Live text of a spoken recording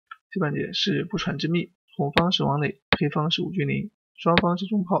这盘解是不传之秘，红方是王磊，黑方是毋君临，双方是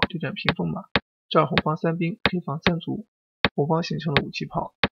中炮对战屏风马。这儿红方3兵，黑方3卒，红方形成了5气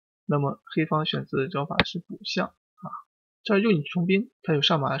炮。那么黑方选择的招法是补象这儿诱你冲兵，他有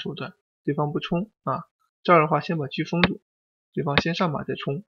上马的手段，对方不冲这儿的话先把车封住，对方先上马再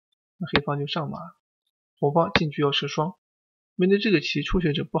冲，那黑方就上马，红方进车要吃双。面对这个棋，初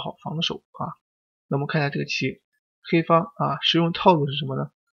学者不好防守那么看一下这个棋，黑方使用套路是什么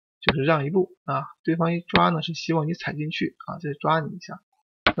呢？就是让一步对方一抓呢是希望你踩进去再抓你一下。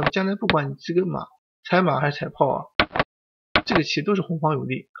那么将来不管你这个马踩马还是踩炮这个棋都是红方有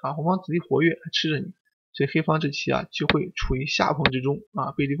利红方子力活跃还吃着你，所以黑方这棋就会处于下风之中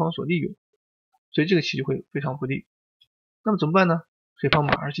被对方所利用，所以这个棋就会非常不利。那么怎么办呢？黑方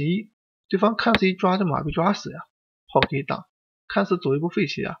马2进1，对方看似一抓这马被抓死呀，炮可以挡，看似走一步废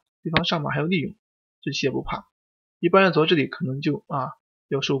棋对方上马还有利用，这棋也不怕。一般人走到这里可能就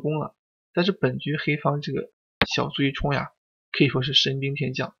要收工了，但是本局黑方这个小卒一冲可以说是神兵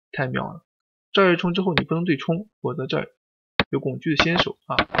天降，太妙了。这儿一冲之后你不能对冲，否则这儿有拱车的先手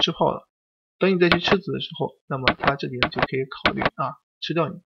吃炮了。等你再去吃子的时候，那么他这里呢就可以考虑吃掉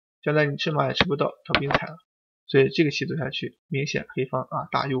你，将来你吃马也吃不到，他兵踩了。所以这个棋走下去，明显黑方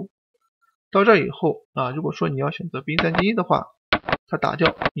大优。到这儿以后如果说你要选择兵3进1的话，他打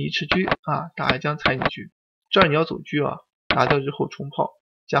掉你一吃车打一将踩你车，这儿你要走车打掉之后冲炮，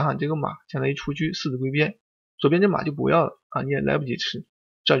加上这个马将来一出车4子归边，左边这马就不要了你也来不及吃，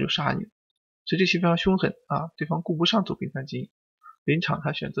这就杀你了。所以这棋非常凶狠对方顾不上走兵3进1，临场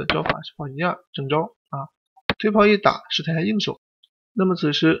他选择招法是炮进2正招推炮一打是他还应手。那么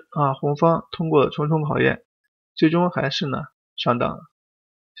此时红方通过了重重考验，最终还是呢上当了。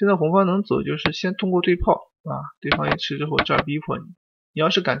现在红方能走就是先通过对炮对方一吃之后这儿逼迫你，你要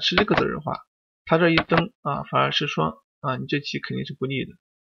是敢吃这个子的话，他这一蹬反而吃双你这棋肯定是不利的，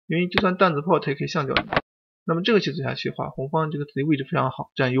因为就算担子炮他也可以象掉你。那么这个棋走下去的话，红方这个子力位置非常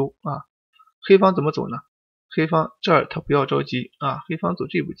好，占优黑方怎么走呢？黑方这儿他不要着急黑方走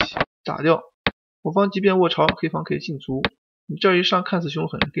这步棋打掉，红方即便卧槽，黑方可以进卒，你这儿一上看似凶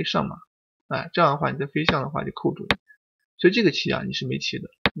狠，可以上马这样的话你在飞象的话就扣住你，所以这个棋你是没棋的。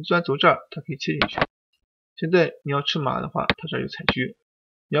你虽然走这儿他可以切进去，现在你要吃马的话，他这儿有踩车，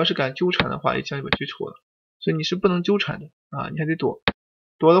你要是敢纠缠的话，一将就把车抽了，所以你是不能纠缠的你还得躲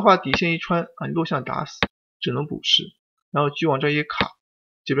的话底线一穿你落象打死，只能补士，然后车往这一卡，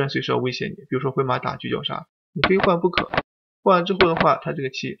这边随时要威胁你，比如说回马打车绞杀，你非换不可，换完之后的话他这个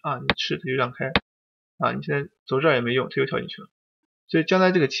棋你吃他就让开你现在走这儿也没用，他又跳进去了。所以将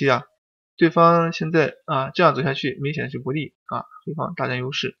来这个棋对方现在这样走下去明显是不利黑方大占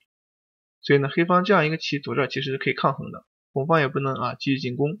优势。所以呢黑方这样一个棋走这儿其实是可以抗衡的，红方也不能继续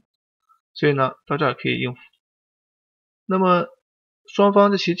进攻，所以呢到这儿可以应付。那么双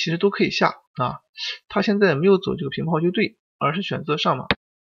方这棋其实都可以下他现在没有走这个平炮就对，而是选择上马，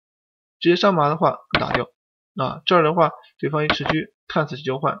直接上马的话打掉这儿的话对方一吃车看似是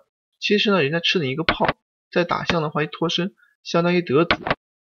交换，其实呢人家吃了一个炮，再打象的话一脱身相当于得子，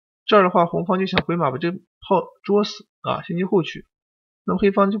这儿的话红方就想回马把这炮捉死先进后取，那么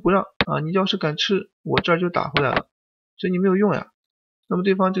黑方就不让你要是敢吃我这儿就打回来了，所以你没有用呀。那么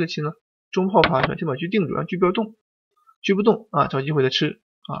对方这个棋呢中炮发出来先把车定住，让车不要动，车不动找机会再吃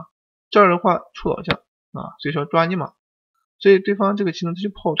这儿的话出老将随时要抓你马，所以对方这个棋呢他就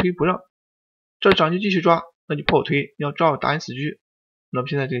炮推不让，这儿长车继续抓，那就炮推，你要抓我打你死车。那么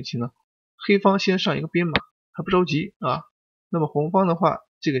现在这个棋呢黑方先上一个边马还不着急那么红方的话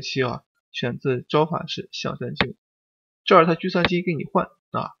这个棋选择招法是象3进，这儿他车3进1给你换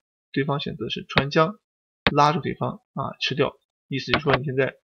对方选择是传将拉住对方吃掉，意思就是说你现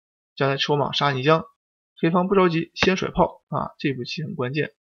在将来吃我马杀你将，黑方不着急先甩炮这步棋很关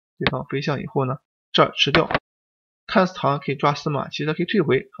键，对方飞象以后呢这儿吃掉，看似好像可以抓死马，其实他可以退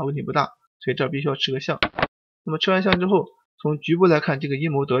回问题不大，所以这儿必须要吃个象。那么吃完象之后从局部来看这个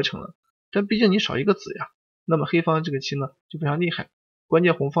阴谋得逞了，但毕竟你少一个子呀，那么黑方这个棋呢就非常厉害，关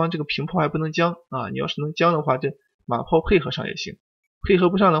键红方这个平炮还不能将你要是能将的话这马炮配合上也行，配合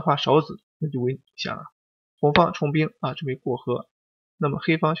不上的话少子那就危险了。红方冲兵准备过河，那么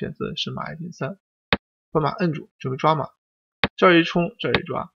黑方选择是马1点3，把马摁住准备抓马，这儿一冲这儿一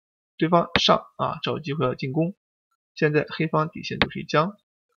抓，对方上找机会要进攻，现在黑方底线就是一将，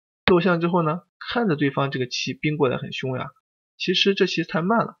落象之后呢看着对方这个棋兵过来很凶呀，其实这棋太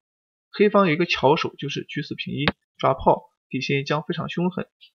慢了，黑方有一个巧手就是车4平1抓炮，底线一将非常凶狠，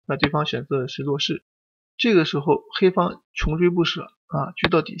那对方选择的是落士，这个时候黑方穷追不舍车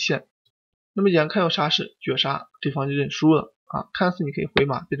到底线，那么眼看要杀士绝杀，对方就认输了看似你可以回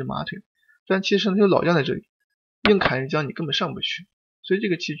马背着马腿，但其实他有老将在这里，硬砍一将你根本上不去，所以这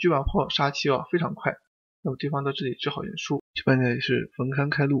个棋车马炮杀棋非常快。那么对方到这里只好认输。棋盘呢是逢山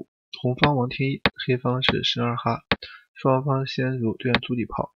开路，红方王天一，黑方是神二哈，双方先入对岸卒底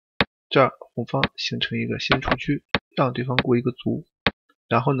炮。这儿红方形成一个先出车，让对方过一个卒，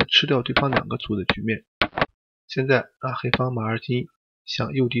然后呢吃掉对方2个卒的局面。现在黑方马2进1，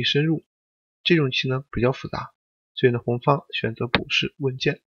向诱敌深入，这种棋呢比较复杂，所以呢红方选择补士问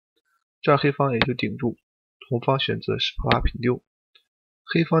剑，这儿黑方也就顶住，红方选择是炮8平6，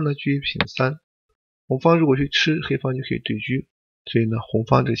黑方呢车平3，红方如果去吃，黑方就可以对车，所以呢红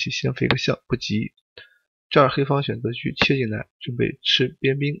方这棋先飞个象不急。这儿黑方选择去切进来，准备吃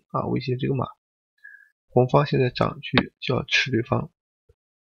边兵威胁这个马。红方现在长车就要吃对方，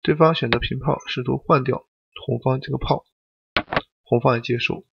对方选择平炮，试图换掉红方这个炮，红方也接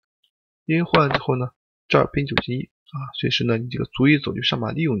受。因为换完之后呢，这儿兵9进1随时呢你这个卒一走就上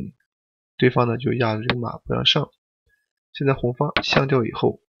马利用你，对方呢就压着这个马不让上。现在红方象掉以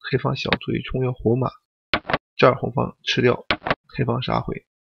后，黑方小卒一冲要活马，这儿红方吃掉，黑方杀回。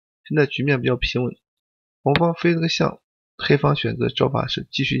现在局面比较平稳，红方飞了个象，黑方选择招法是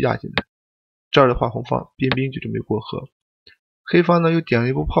继续压进来，这儿的话红方边兵就准备过河，黑方呢又点了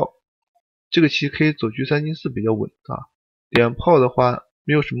一步炮，这个棋可以走车3进4比较稳点炮的话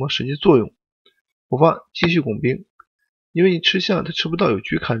没有什么实际作用。红方继续拱兵，因为你吃象他吃不到，有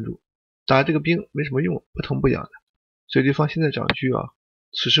车看住，打这个兵没什么用，不疼不痒的，所以对方现在长车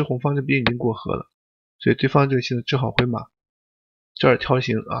此时红方这兵已经过河了，所以对方这个棋呢只好回马，这儿条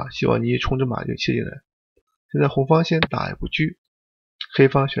形希望你一冲着马就切进来。现在红方先打一步车，黑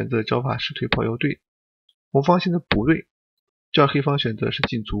方选择招法是退炮要对，红方现在补对，这儿黑方选择是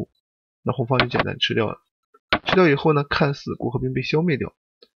进卒，那红方就简单吃掉了。吃掉以后呢，看似过河兵被消灭掉，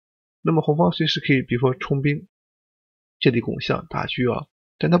那么红方随时可以比如说冲兵，这里拱象打车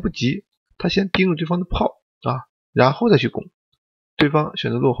但他不急，他先盯住对方的炮然后再去拱。对方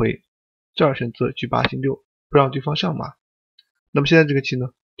选择落回，这儿选择车8进6，不让对方上马。那么现在这个棋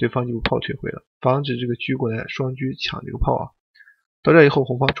呢，对方就炮退回了，防止这个车过来双车抢这个炮到这以后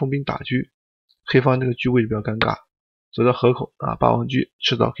红方冲兵打车，黑方这个车位置比较尴尬，走到河口霸王车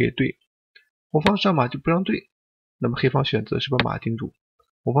迟早可以对，红方上马就不让对，那么黑方选择是把马盯住，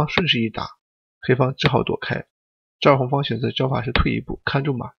红方顺势一打，黑方只好躲开，这儿红方选择招法是退一步看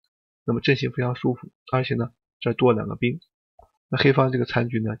住马，那么阵型非常舒服，而且呢这儿多2个兵，那黑方这个残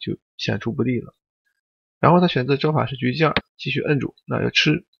局呢就显出不利了。然后他选择招法是车进2，继续摁住，那要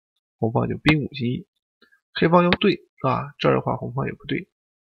吃，红方就兵5进1，黑方要对这儿的话红方也不对，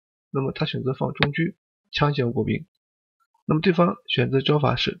那么他选择放中车强行过兵，那么对方选择招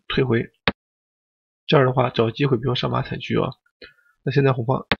法是退回，这儿的话找机会比如上马踩车那现在红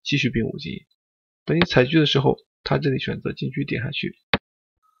方继续兵5进1，等你踩车的时候，他这里选择进车点下去，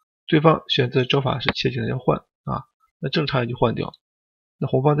对方选择招法是切进来要换那正常也就换掉，那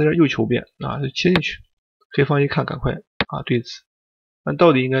红方在这儿又求变就切进去，黑方一看赶快对此，按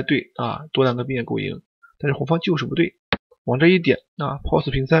道理应该对多2个兵也够赢，但是红方就是不对，往这一点炮4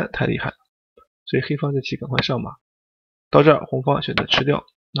平3太厉害了，所以黑方这棋赶快上马，到这儿红方选择吃掉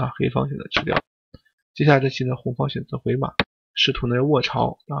黑方选择吃掉，接下来这棋呢红方选择回马，试图呢要卧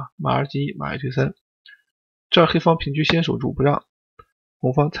巢马2进1，马1退3，这儿黑方平车先守住不让，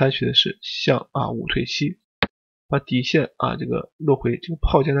红方采取的是象5退7，把底线这个落回，这个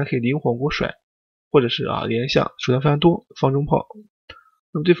炮将来可以灵活过甩，或者是连象手段非常多，放中炮，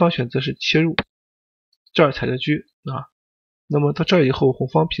那么对方选择是切入，这儿踩着车那么到这儿以后红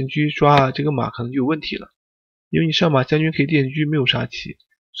方平车抓这个马可能就有问题了，因为你上马将军可以垫车没有杀棋，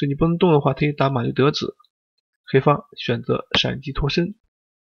所以你不能动的话他一打马就得子，黑方选择闪击脱身，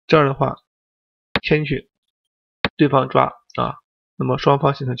这儿的话贴进去，对方抓那么双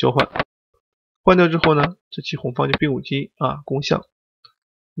方形成交换，换掉之后呢，这棋红方就兵5进1攻象，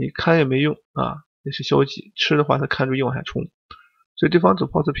你看也没用也是消极，吃的话他看住硬往下冲，所以对方走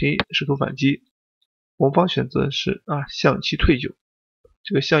炮4平1试图反击，红方选择是象7退9，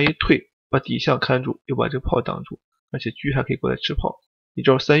这个象一退把底象看住，又把这个炮挡住，而且车还可以过来吃炮，一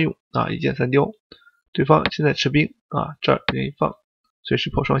招3用一箭3雕，对方现在吃兵这儿愿意放，随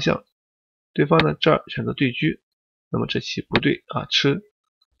时炮双象，对方呢这儿选择对车，那么这棋不对吃，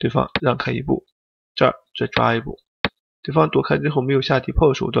对方让开一步，这儿再抓一步，对方躲开之后没有下底炮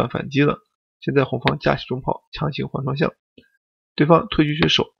的手段反击了，现在红方架起中炮强行换双象，对方退车去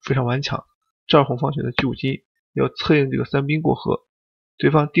守非常顽强，这儿红方选择车5进1，要策应这个3兵过河，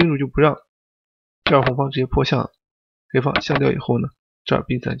对方盯住就不让，这儿红方直接破象了，黑方象掉以后呢，这儿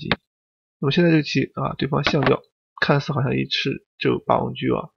兵3进1，那么现在这个棋对方象掉，看似好像一吃就霸王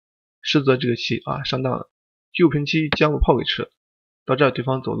车实则这个棋上当了，车5平7将我炮给吃了，到这儿对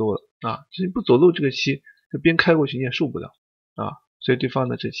方走漏了就是不走漏这个棋这边开过去你也受不了所以对方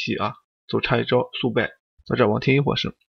的这棋走差一招速败，导致王天一获胜。